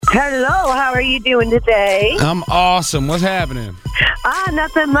Hello, how are you doing today? I'm awesome. What's happening?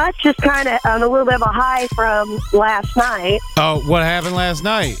 Nothing much. Just kind of on a little bit of a high from last night. Oh, what happened last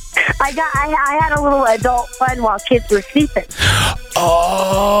night? I had a little adult fun while kids were sleeping.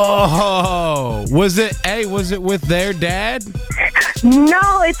 Oh, was it with their dad? No,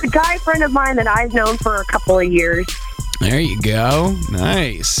 it's a guy friend of mine that I've known for a couple of years. There you go.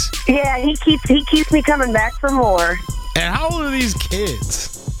 Nice. Yeah, he keeps me coming back for more. And how old are these kids?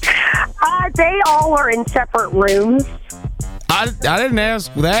 They all are in separate rooms. I didn't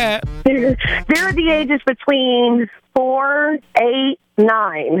ask that. They're the ages between 4, 8,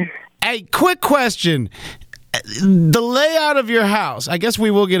 9. Hey, quick question. The layout of your house, I guess we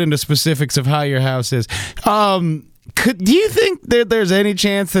will get into specifics of how your house is. Do you think that there's any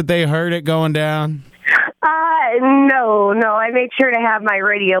chance that they heard it going down? No. I made sure to have my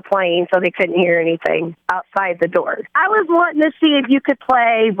radio playing so they couldn't hear anything outside the door. I was wanting to see if you could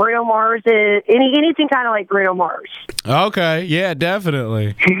play Bruno Mars, anything kind of like Bruno Mars. Okay, yeah,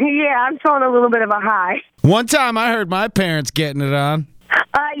 definitely. Yeah, I'm feeling a little bit of a high. One time I heard my parents getting it on.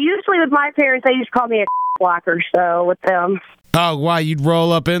 Usually with my parents, they just call me a blocker, so with them. Oh, why? You'd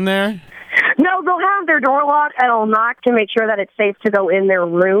roll up in there? No, they'll have their door locked and I'll knock to make sure that it's safe to go in their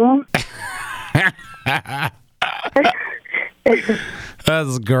room.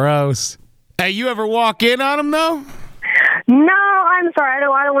 That's gross. Hey, you ever walk in on them, though? No, I'm sorry. I don't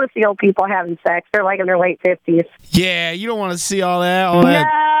want to see old people having sex. They're like in their late 50s. Yeah, you don't want to see all that.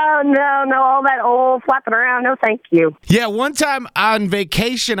 No, all that old flapping around. No, thank you. Yeah, one time on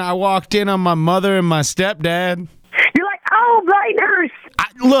vacation, I walked in on my mother and my stepdad. You're like, oh, bloody nurse.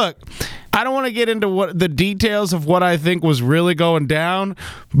 Look, I don't want to get into what the details of what I think was really going down,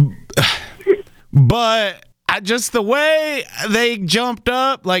 but just the way they jumped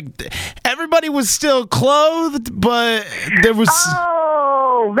up, like everybody was still clothed, but there was...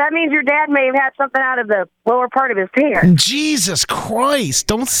 Oh, that means your dad may have had something out of the lower part of his pants. Jesus Christ,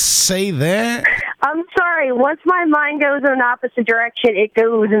 don't say that. I'm sorry. Once my mind goes in an opposite direction, it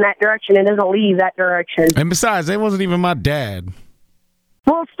goes in that direction. It doesn't leave that direction. And besides, it wasn't even my dad.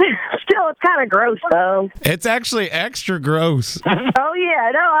 Well, still, it's kind of gross, though. It's actually extra gross. Oh,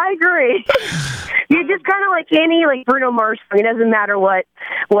 yeah. No, I agree. You just kind of like any Bruno Mars song. It doesn't matter what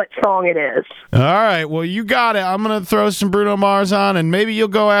song it is. All right. Well, you got it. I'm going to throw some Bruno Mars on, and maybe you'll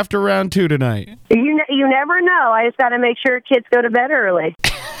go after round 2 tonight. You never know. I just got to make sure kids go to bed early.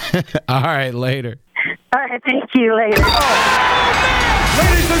 All right. Later. All right. Thank you. Later.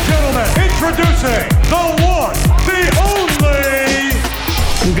 Ladies and gentlemen, introducing the one, the only...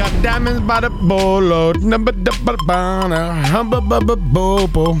 Got diamonds by the bolo.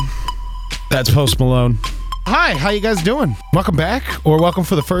 That's Post Malone. Hi, how you guys doing? Welcome back, or welcome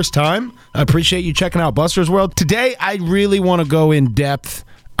for the first time. I appreciate you checking out Buster's World. Today, I really want to go in depth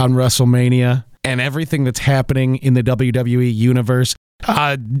on WrestleMania and everything that's happening in the WWE universe.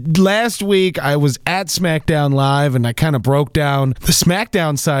 Last week, I was at SmackDown Live, and I kind of broke down the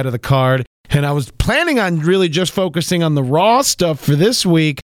SmackDown side of the card. And I was planning on really just focusing on the Raw stuff for this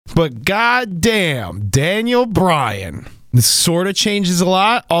week, but goddamn, Daniel Bryan. This sort of changes a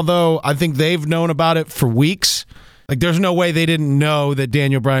lot, although I think they've known about it for weeks. Like, there's no way they didn't know that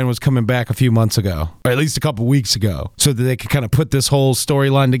Daniel Bryan was coming back a few months ago, or at least a couple weeks ago, so that they could kind of put this whole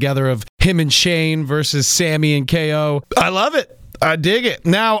storyline together of him and Shane versus Sammy and KO. I love it. I dig it.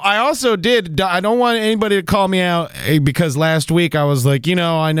 Now, I don't want anybody to call me out because last week I was like,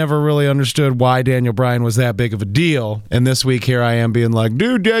 I never really understood why Daniel Bryan was that big of a deal. And this week here I am being like,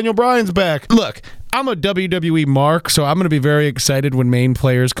 dude, Daniel Bryan's back. Look, I'm a WWE mark, so I'm going to be very excited when main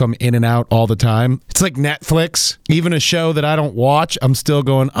players come in and out all the time. It's like Netflix. Even a show that I don't watch, I'm still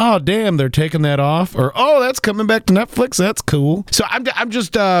going, oh, damn, they're taking that off. Or, oh, that's coming back to Netflix. That's cool. So I'm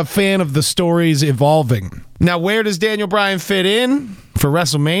just a fan of the stories evolving. Now, where does Daniel Bryan fit in for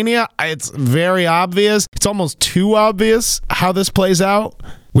WrestleMania? It's very obvious. It's almost too obvious how this plays out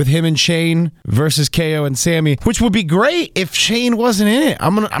with him and Shane versus KO and Sammy, which would be great if Shane wasn't in it.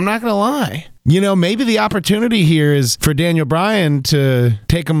 I'm not going to lie. Maybe the opportunity here is for Daniel Bryan to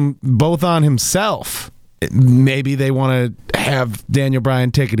take them both on himself. Maybe they want to have Daniel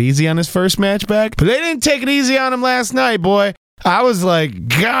Bryan take it easy on his first match back, but they didn't take it easy on him last night, boy. I was like,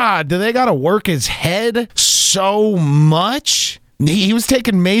 God, do they got to work his head so much? He was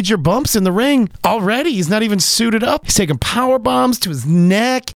taking major bumps in the ring already. He's not even suited up. He's taking power bombs to his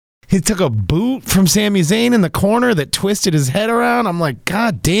neck. He took a boot from Sami Zayn in the corner that twisted his head around. I'm like,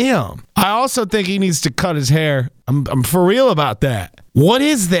 God damn. I also think he needs to cut his hair. I'm for real about that. What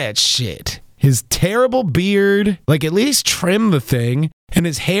is that shit? his terrible beard, like at least trim the thing. And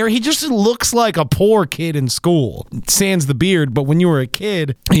his hair, he just looks like a poor kid in school. Sans the beard, but when you were a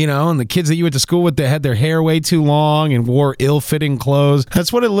kid, you know, and the kids that you went to school with that had their hair way too long and wore ill-fitting clothes,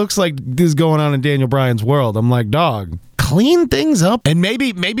 that's what it looks like is going on in Daniel Bryan's world. I'm like, dog, clean things up. And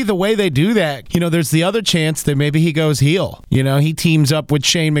maybe the way they do that, you know, there's the other chance that maybe he goes heel. You know, he teams up with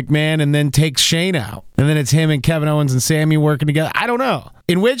Shane McMahon and then takes Shane out. And then it's him and Kevin Owens and Sammy working together. I don't know.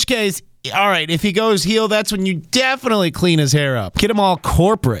 In which case, all right, if he goes heel, that's when you definitely clean his hair up. Get him all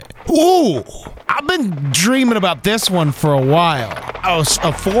corporate. Ooh, I've been dreaming about this one for a while. Oh,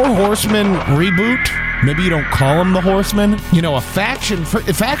 a Four Horsemen reboot? Maybe you don't call them the Horsemen. You know,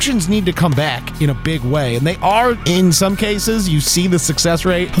 factions need to come back in a big way. And they are, in some cases. You see the success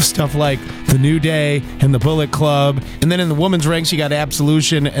rate of stuff like the New Day and the Bullet Club. And then in the women's ranks, you got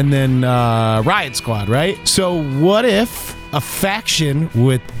Absolution and then Riot Squad, right? So what if a faction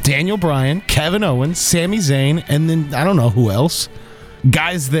with Daniel Bryan, Kevin Owens, Sami Zayn, and then I don't know who else.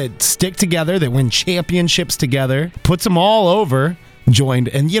 Guys that stick together, that win championships together, puts them all over, joined,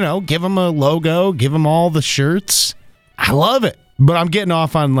 and, you know, give them a logo, give them all the shirts. I love it. But I'm getting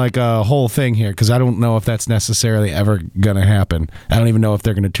off on like a whole thing here because I don't know if that's necessarily ever going to happen. I don't even know if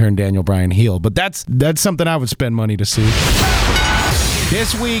they're going to turn Daniel Bryan heel, but that's something I would spend money to see.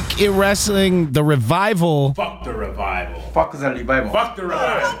 This week in wrestling, the Revival. Fuck the Revival. Fuck the Revival. Fuck the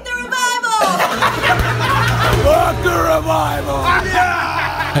Revival. Fuck the Revival! Fuck the Revival.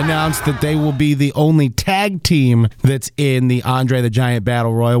 Yeah! Announced that they will be the only tag team that's in the Andre the Giant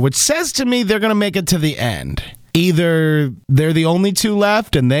Battle Royal, which says to me they're going to make it to the end. Either they're the only two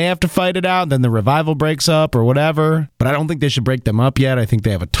left and they have to fight it out, then the Revival breaks up or whatever. But I don't think they should break them up yet. I think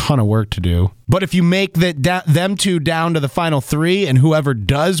they have a ton of work to do. But if you make them two down to the final three and whoever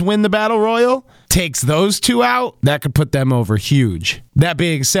does win the Battle Royal takes those two out, that could put them over huge. That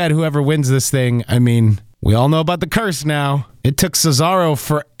being said, whoever wins this thing, I mean, we all know about the curse now. It took Cesaro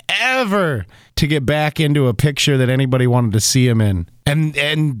forever to get back into a picture that anybody wanted to see him in. And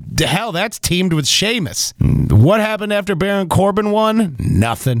hell, that's teamed with Sheamus. What happened after Baron Corbin won?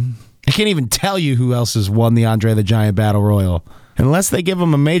 Nothing. I can't even tell you who else has won the Andre the Giant Battle Royal. Unless they give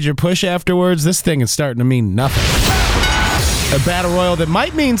him a major push afterwards, this thing is starting to mean nothing. A Battle Royal that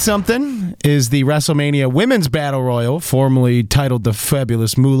might mean something is the WrestleMania Women's Battle Royal, formerly titled the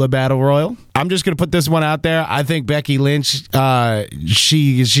Fabulous Moolah Battle Royal. I'm just going to put this one out there. I think Becky Lynch,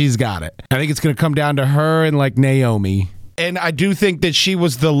 she's got it. I think it's going to come down to her and like Naomi. And I do think that she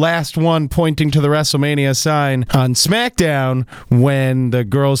was the last one pointing to the WrestleMania sign on SmackDown when the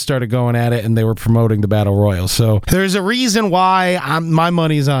girls started going at it and they were promoting the Battle Royal. So there's a reason why my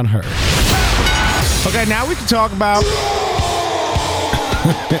money's on her. Okay, now we can talk about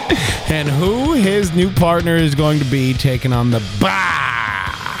and who his new partner is going to be taking on the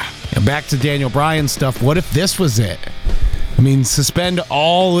And back to Daniel Bryan stuff. What if this was it? I mean, suspend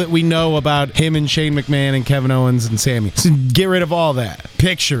all that we know about him and Shane McMahon and Kevin Owens and Sammy. So get rid of all that.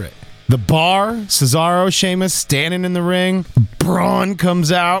 Picture it. The bar, Cesaro, Sheamus standing in the ring. Braun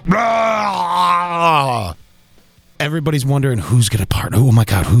comes out. Everybody's wondering who's going to partner. Oh my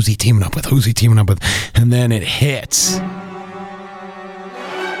God, who's he teaming up with? Who's he teaming up with? And then it hits.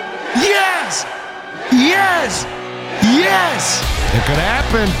 Yes! Yes! Yes! It could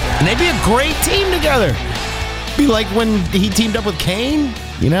happen. And they'd be a great team together. Be like when he teamed up with Kane,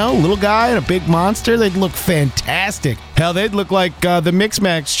 you know, little guy and a big monster. They'd look fantastic. Hell, they'd look like the Mixed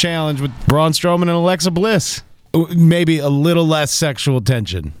Match Challenge with Braun Strowman and Alexa Bliss. Maybe a little less sexual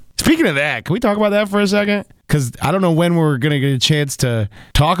tension. Speaking of that, can we talk about that for a second? Because I don't know when we're going to get a chance to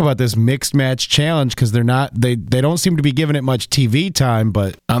talk about this Mixed Match Challenge because they don't seem to be giving it much TV time,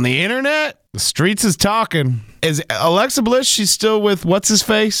 but on the internet, the streets is talking. Is Alexa Bliss, she's still with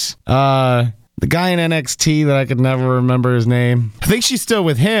what's-his-face? The guy in NXT that I could never remember his name. I think she's still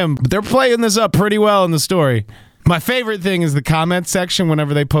with him, but they're playing this up pretty well in the story. My favorite thing is the comment section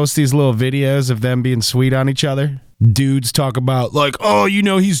whenever they post these little videos of them being sweet on each other. Dudes talk about, like, oh, you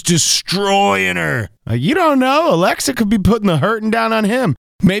know, he's destroying her. Like, you don't know. Alexa could be putting the hurting down on him.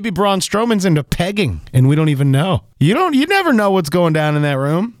 Maybe Braun Strowman's into pegging, and we don't even know. You never know what's going down in that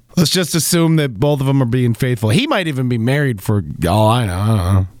room. Let's just assume that both of them are being faithful. He might even be married for all I know. I don't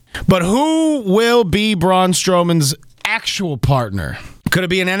know. But who will be Braun Strowman's actual partner? Could it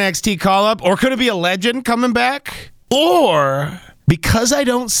be an NXT call-up? Or could it be a legend coming back? Or, because I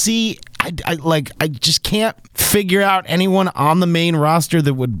don't see... I just can't figure out anyone on the main roster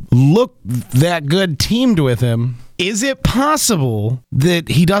that would look that good teamed with him. Is it possible that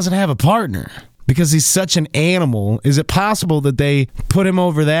he doesn't have a partner? Because he's such an animal. Is it possible that they put him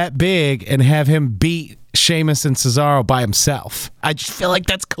over that big and have him beat Sheamus and Cesaro by himself. I just feel like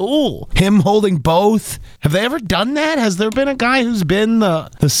that's cool. Him holding both. Have they ever done that? Has there been a guy who's been the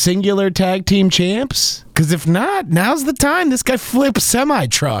singular tag team champs? Because if not, now's the time. This guy flips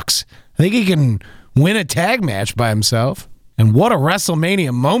semi-trucks. I think he can win a tag match by himself. And what a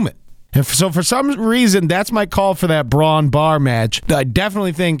WrestleMania moment. And so for some reason, that's my call for that Braun Bar match. I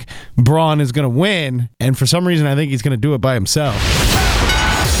definitely think Braun is going to win. And for some reason, I think he's going to do it by himself.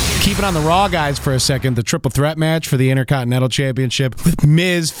 Keeping on the Raw guys for a second, the triple threat match for the Intercontinental Championship with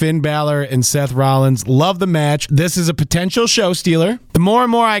Miz, Finn Balor, and Seth Rollins. Love the match. This is a potential show stealer. The more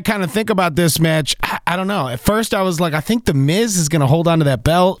and more I kind of think about this match, I don't know. At first, I was like, I think the Miz is going to hold on to that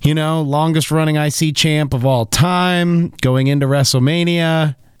belt. You know, longest running IC champ of all time going into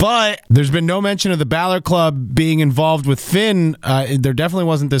WrestleMania. But there's been no mention of the Balor Club being involved with Finn. There definitely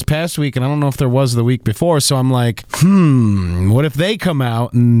wasn't this past week, and I don't know if there was the week before. So I'm like, what if they come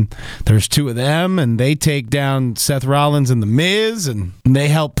out and there's two of them and they take down Seth Rollins and The Miz and they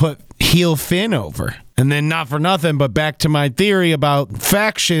help put heel Finn over? And then not for nothing, but back to my theory about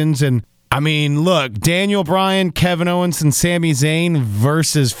factions and I mean, look, Daniel Bryan, Kevin Owens, and Sami Zayn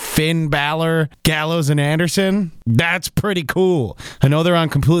versus Finn Balor, Gallows, and Anderson. That's pretty cool. I know they're on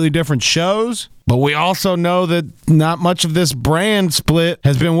completely different shows, but we also know that not much of this brand split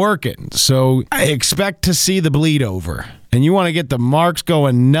has been working. So I expect to see the bleed over. And you want to get the marks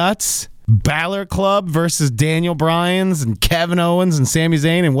going nuts? Balor Club versus Daniel Bryan's and Kevin Owens and Sami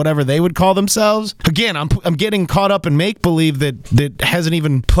Zayn and whatever they would call themselves. Again, I'm getting caught up in make-believe that hasn't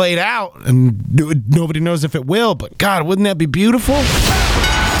even played out and nobody knows if it will, but God, wouldn't that be beautiful?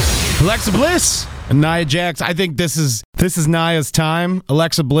 Alexa Bliss and Nia Jax. I think this is Nia's time.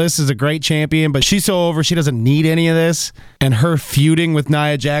 Alexa Bliss is a great champion, but she's so over, she doesn't need any of this. And her feuding with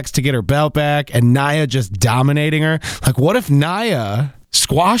Nia Jax to get her belt back and Nia just dominating her. Like, what if Nia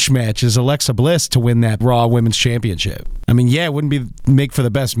squash matches Alexa Bliss to win that Raw Women's Championship? I mean, yeah, it wouldn't make for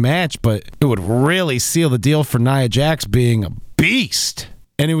the best match, but it would really seal the deal for Nia Jax being a beast.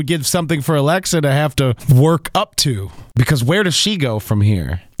 And it would give something for Alexa to have to work up to. Because where does she go from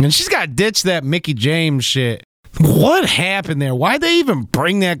here? And she's got to ditch that Mickie James shit. What happened there? Why'd they even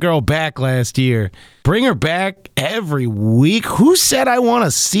bring that girl back last year? Bring her back every week? Who said I want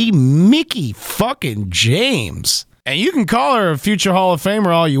to see Mickie fucking James? And you can call her a future Hall of Famer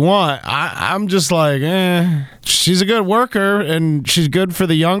all you want. I'm just like, she's a good worker, and she's good for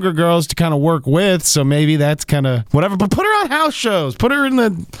the younger girls to kind of work with, so maybe that's kind of whatever. But put her on house shows. Put her in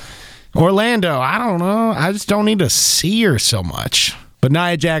the Orlando. I don't know. I just don't need to see her so much. But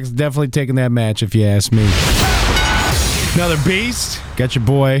Nia Jax definitely taking that match, if you ask me. Another beast. Got your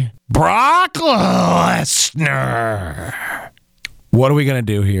boy, Brock Lesnar. What are we going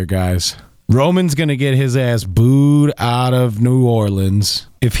to do here, guys? Roman's going to get his ass booed out of New Orleans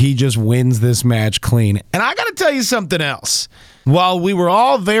if he just wins this match clean. And I got to tell you something else. While we were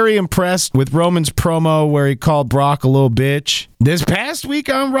all very impressed with Roman's promo where he called Brock a little bitch, this past week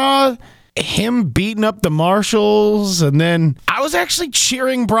on Raw, him beating up the Marshals, and then I was actually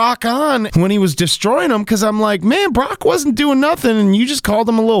cheering Brock on when he was destroying them because I'm like, man, Brock wasn't doing nothing and you just called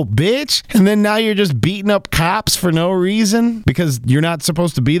him a little bitch, and then now you're just beating up cops for no reason because you're not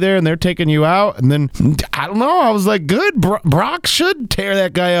supposed to be there and they're taking you out. And then I don't know, I was like, good, Brock should tear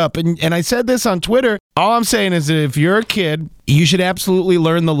that guy up. And I said this on Twitter. All I'm saying is that if you're a kid, you should absolutely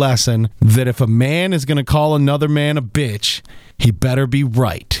learn the lesson that if a man is going to call another man a bitch, he better be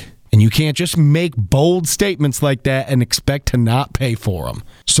right. And you can't just make bold statements like that and expect to not pay for them.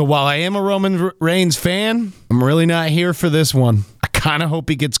 So while I am a Roman Reigns fan, I'm really not here for this one. I kind of hope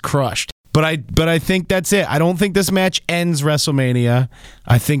he gets crushed. But I think that's it. I don't think this match ends WrestleMania.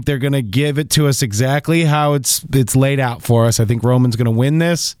 I think they're going to give it to us exactly how it's laid out for us. I think Roman's going to win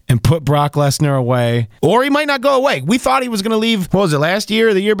this and put Brock Lesnar away. Or he might not go away. We thought he was going to leave, what was it, last year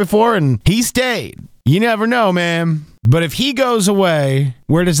or the year before? And he stayed. You never know, man. But if he goes away,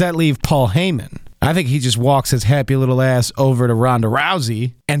 where does that leave Paul Heyman? I think he just walks his happy little ass over to Ronda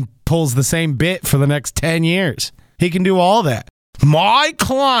Rousey and pulls the same bit for the next 10 years. He can do all that. My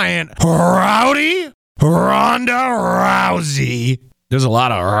client, Rowdy Ronda Rousey. There's a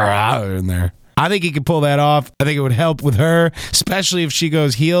lot of Rowdy in there. I think he could pull that off. I think it would help with her, especially if she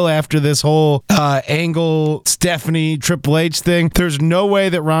goes heel after this whole Angle, Stephanie, Triple H thing. There's no way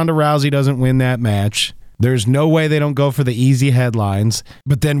that Ronda Rousey doesn't win that match. There's no way they don't go for the easy headlines.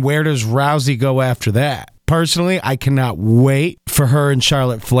 But then where does Rousey go after that? Personally, I cannot wait for her and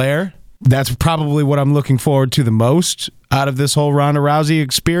Charlotte Flair. That's probably what I'm looking forward to the most out of this whole Ronda Rousey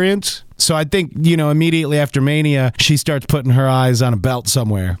experience. So I think, immediately after Mania, she starts putting her eyes on a belt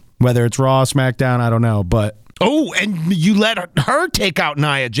somewhere. Whether it's Raw, SmackDown, I don't know. But, and you let her take out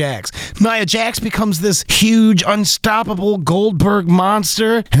Nia Jax. Nia Jax becomes this huge, unstoppable Goldberg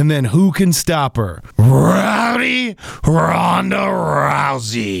monster, and then who can stop her? Rowdy Ronda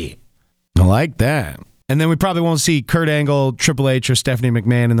Rousey. I like that. And then we probably won't see Kurt Angle, Triple H, or Stephanie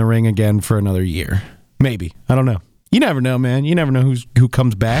McMahon in the ring again for another year. Maybe. I don't know. You never know, man. You never know who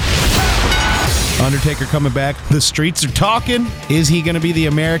comes back. Undertaker coming back. The streets are talking. Is he going to be the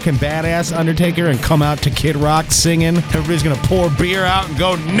American Badass Undertaker and come out to Kid Rock singing? Everybody's going to pour beer out and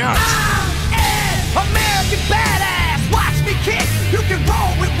go nuts. I'm an American Badass. Watch me kick. You can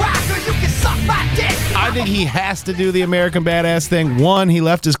roll with rock or you can suck my dick. I think he has to do the American Badass thing. One, he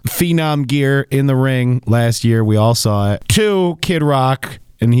left his Phenom gear in the ring last year. We all saw it. Two, Kid Rock,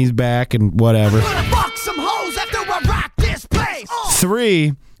 and he's back and whatever. I'm gonna fuck some hoes after I rock this place.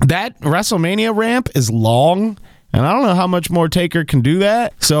 Three, that WrestleMania ramp is long, and I don't know how much more Taker can do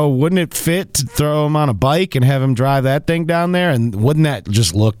that. So wouldn't it fit to throw him on a bike and have him drive that thing down there? And wouldn't that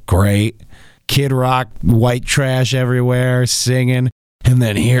just look great? Kid Rock, white trash everywhere, singing. And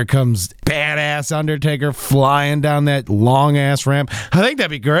then here comes badass Undertaker flying down that long-ass ramp. I think that'd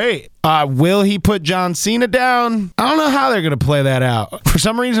be great. Will he put John Cena down? I don't know how they're going to play that out. For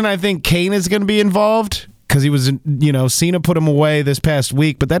some reason, I think Kane is going to be involved because he was, Cena put him away this past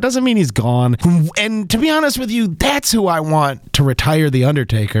week, but that doesn't mean he's gone. And to be honest with you, that's who I want to retire the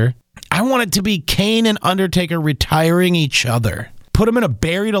Undertaker. I want it to be Kane and Undertaker retiring each other. Put them in a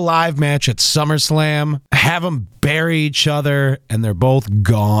buried alive match at SummerSlam, have them bury each other, and they're both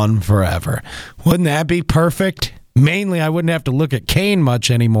gone forever. Wouldn't that be perfect? Mainly, I wouldn't have to look at Kane much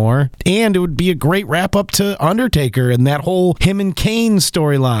anymore, and it would be a great wrap-up to Undertaker and that whole him and Kane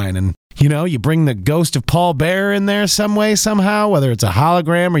storyline. And, you bring the ghost of Paul Bearer in there some way, somehow, whether it's a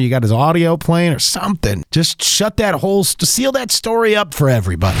hologram or you got his audio playing or something. Just shut that seal that story up for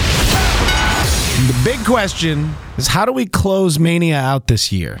everybody. The big question is, how do we close Mania out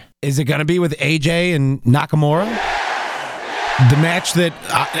this year? Is it going to be with AJ and Nakamura? The match that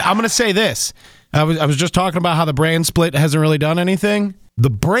I'm going to say this. I was just talking about how the brand split hasn't really done anything. The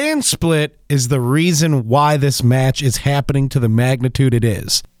brand split is the reason why this match is happening to the magnitude it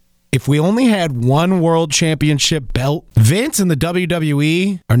is. If we only had one world championship belt, Vince and the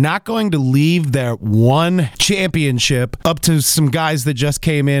WWE are not going to leave their one championship up to some guys that just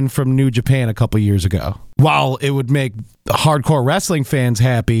came in from New Japan a couple years ago. While it would make hardcore wrestling fans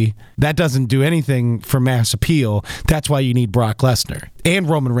happy, that doesn't do anything for mass appeal. That's why you need Brock Lesnar and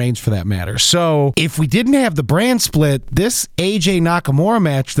Roman Reigns for that matter. So if we didn't have the brand split, this AJ Nakamura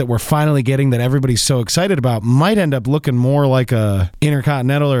match that we're finally getting that everybody's so excited about might end up looking more like a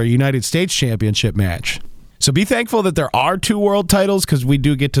Intercontinental or a United States Championship match. So be thankful that there are two world titles because we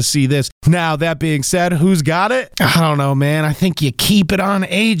do get to see this. Now, that being said, who's got it? I don't know, man. I think you keep it on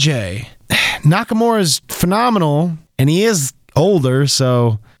AJ. Nakamura is phenomenal, and he is older,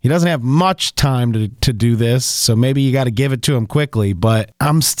 so he doesn't have much time to do this, so maybe you got to give it to him quickly. But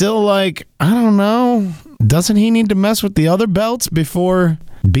I'm still like, I don't know. Doesn't he need to mess with the other belts before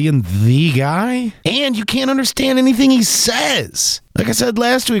being the guy? And you can't understand anything he says. Like I said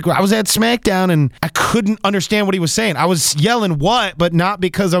last week, I was at SmackDown and I couldn't understand what he was saying. I was yelling what, but not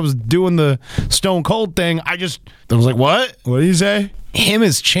because I was doing the Stone Cold thing. I was like, what? What did he say? Him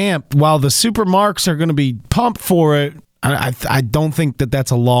as champ, while the super marks are going to be pumped for it, I don't think that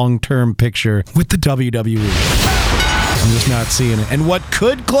that's a long-term picture with the WWE. I'm just not seeing it. And what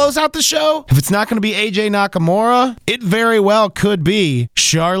could close out the show? If it's not going to be AJ Nakamura, it very well could be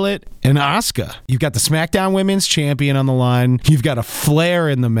Charlotte and Asuka. You've got the SmackDown Women's Champion on the line. You've got a Flair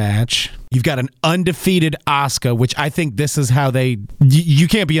in the match. You've got an undefeated Asuka, which I think this is how you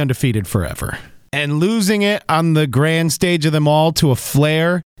can't be undefeated forever. And losing it on the grand stage of them all to a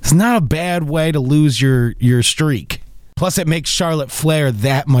Flair is not a bad way to lose your streak. Plus, it makes Charlotte Flair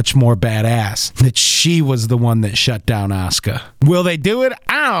that much more badass that she was the one that shut down Asuka. Will they do it?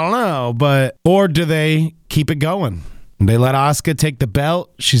 I don't know, or do they keep it going? They let Asuka take the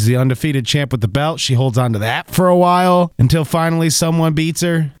belt. She's the undefeated champ with the belt. She holds on to that for a while until finally someone beats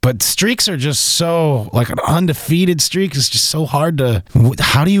her. But streaks are just so, like an undefeated streak is just so hard to,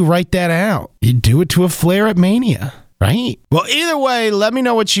 how do you write that out? You do it to a Flair at Mania. Right? Well, either way, let me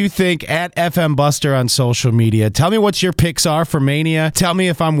know what you think at FM Buster on social media. Tell me what your picks are for Mania. Tell me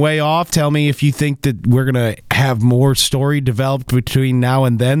if I'm way off. Tell me if you think that we're going to have more story developed between now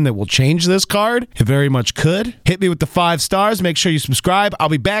and then that will change this card. It very much could. Hit me with the 5 stars. Make sure you subscribe. I'll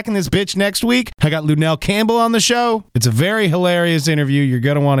be back in this bitch next week. I got Lunell Campbell on the show. It's a very hilarious interview. You're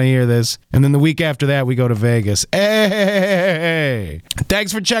going to want to hear this. And then the week after that, we go to Vegas. Hey!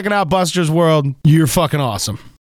 Thanks for checking out Buster's World. You're fucking awesome.